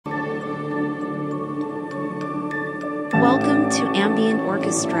Welcome to Ambient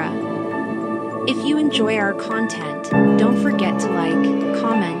Orchestra. If you enjoy our content, don't forget to like,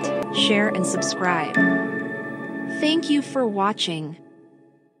 comment, share, and subscribe. Thank you for watching.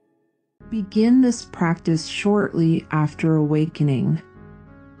 Begin this practice shortly after awakening,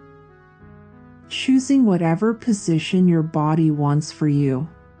 choosing whatever position your body wants for you,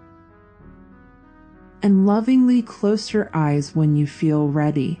 and lovingly close your eyes when you feel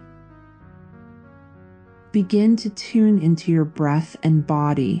ready. Begin to tune into your breath and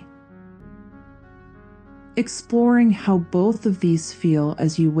body, exploring how both of these feel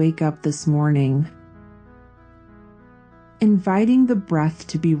as you wake up this morning. Inviting the breath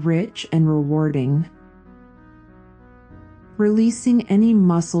to be rich and rewarding. Releasing any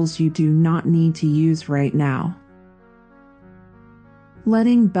muscles you do not need to use right now.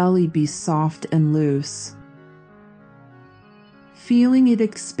 Letting belly be soft and loose. Feeling it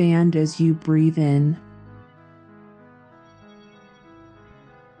expand as you breathe in.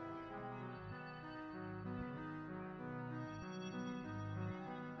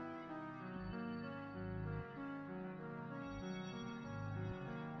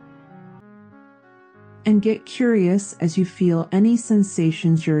 And get curious as you feel any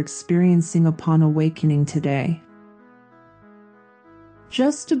sensations you're experiencing upon awakening today.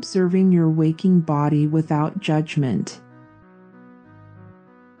 Just observing your waking body without judgment.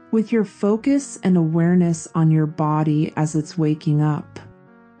 With your focus and awareness on your body as it's waking up.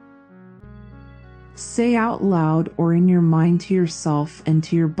 Say out loud or in your mind to yourself and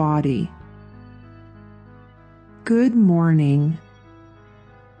to your body, "Good morning.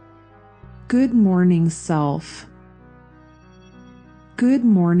 Good morning, self. Good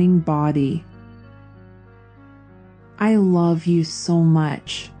morning, body. I love you so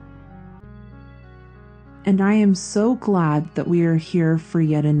much. And I am so glad that we are here for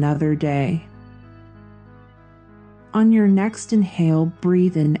yet another day." On your next inhale,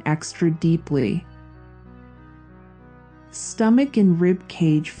 breathe in extra deeply. Stomach and rib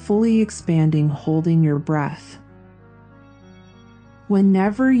cage fully expanding, holding your breath.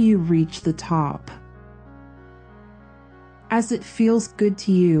 Whenever you reach the top, as it feels good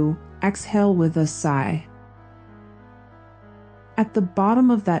to you, exhale with a sigh. At the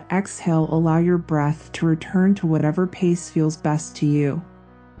bottom of that exhale, allow your breath to return to whatever pace feels best to you.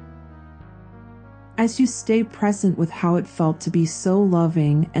 As you stay present with how it felt to be so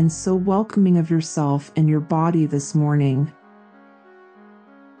loving and so welcoming of yourself and your body this morning,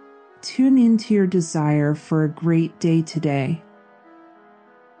 tune into your desire for a great day today.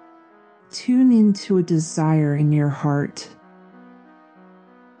 Tune into a desire in your heart,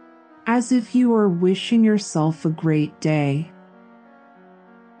 as if you are wishing yourself a great day,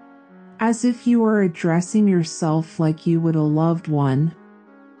 as if you are addressing yourself like you would a loved one.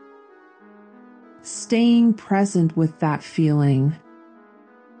 Staying present with that feeling.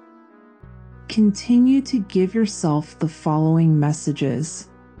 Continue to give yourself the following messages.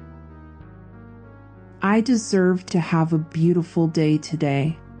 I deserve to have a beautiful day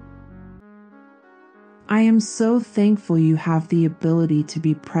today. I am so thankful you have the ability to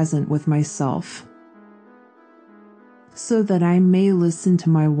be present with myself, so that I may listen to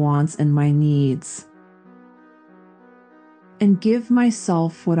my wants and my needs, and give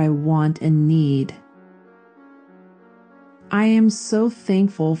myself what I want and need. I am so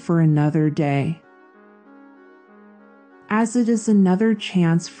thankful for another day, as it is another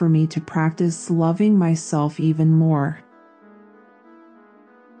chance for me to practice loving myself even more.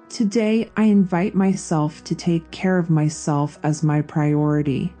 Today, I invite myself to take care of myself as my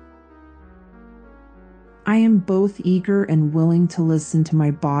priority. I am both eager and willing to listen to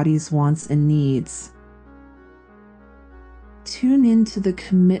my body's wants and needs. Tune into the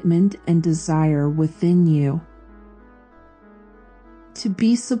commitment and desire within you to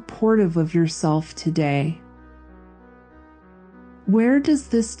be supportive of yourself today. Where does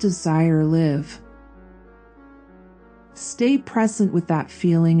this desire live? Stay present with that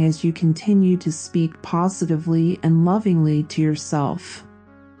feeling as you continue to speak positively and lovingly to yourself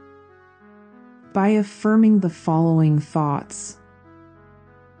by affirming the following thoughts.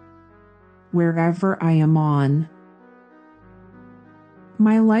 Wherever I am on,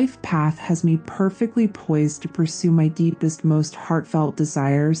 my life path has me perfectly poised to pursue my deepest, most heartfelt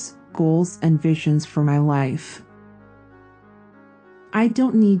desires, goals, and visions for my life. I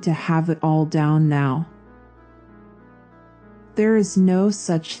don't need to have it all down now. There is no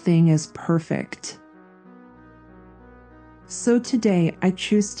such thing as perfect. So today, I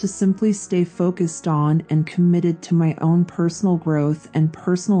choose to simply stay focused on and committed to my own personal growth and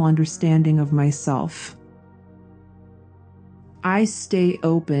personal understanding of myself. I stay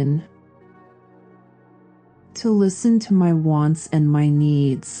open, to listen to my wants and my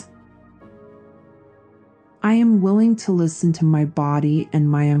needs. I am willing to listen to my body and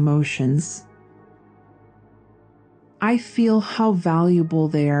my emotions. I feel how valuable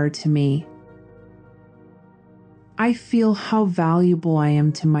they are to me. I feel how valuable I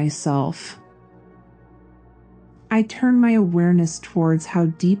am to myself. I turn my awareness towards how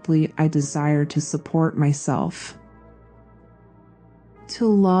deeply I desire to support myself, to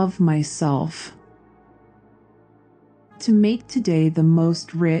love myself, to make today the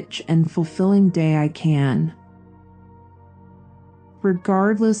most rich and fulfilling day I can,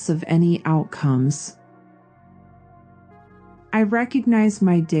 regardless of any outcomes. I recognize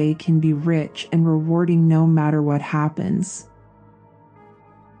my day can be rich and rewarding no matter what happens,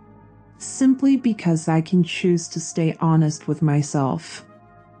 simply because I can choose to stay honest with myself.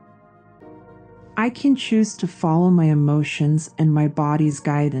 I can choose to follow my emotions and my body's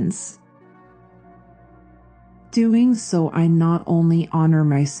guidance. Doing so, I not only honor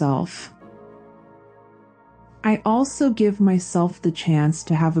myself, I also give myself the chance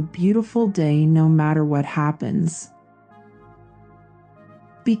to have a beautiful day no matter what happens,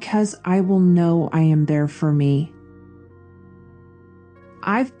 because I will know I am there for me.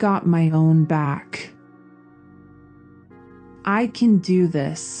 I've got my own back. I can do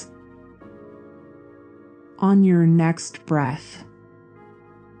this. On your next breath,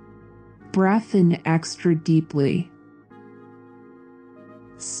 breath in extra deeply.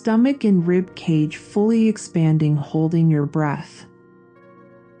 Stomach and rib cage fully expanding, holding your breath.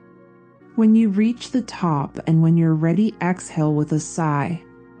 When you reach the top and when you're ready, exhale with a sigh.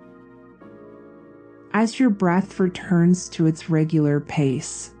 As your breath returns to its regular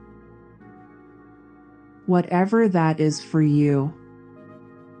pace, whatever that is for you,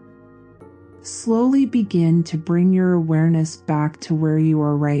 slowly begin to bring your awareness back to where you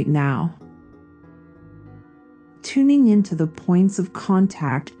are right now, tuning into the points of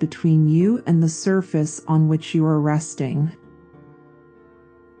contact between you and the surface on which you are resting.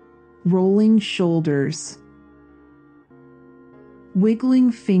 Rolling shoulders,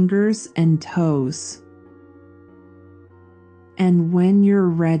 wiggling fingers and toes. And when you're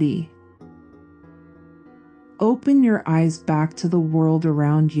ready, open your eyes back to the world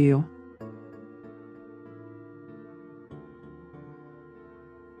around you.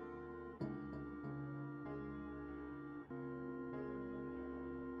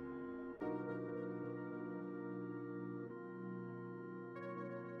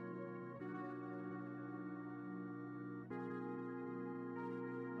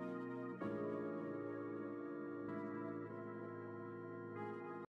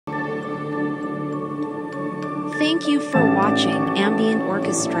 Thank you for watching Ambient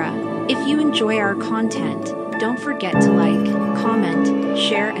Orchestra. If you enjoy our content, don't forget to like, comment,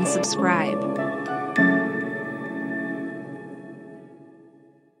 share, and subscribe.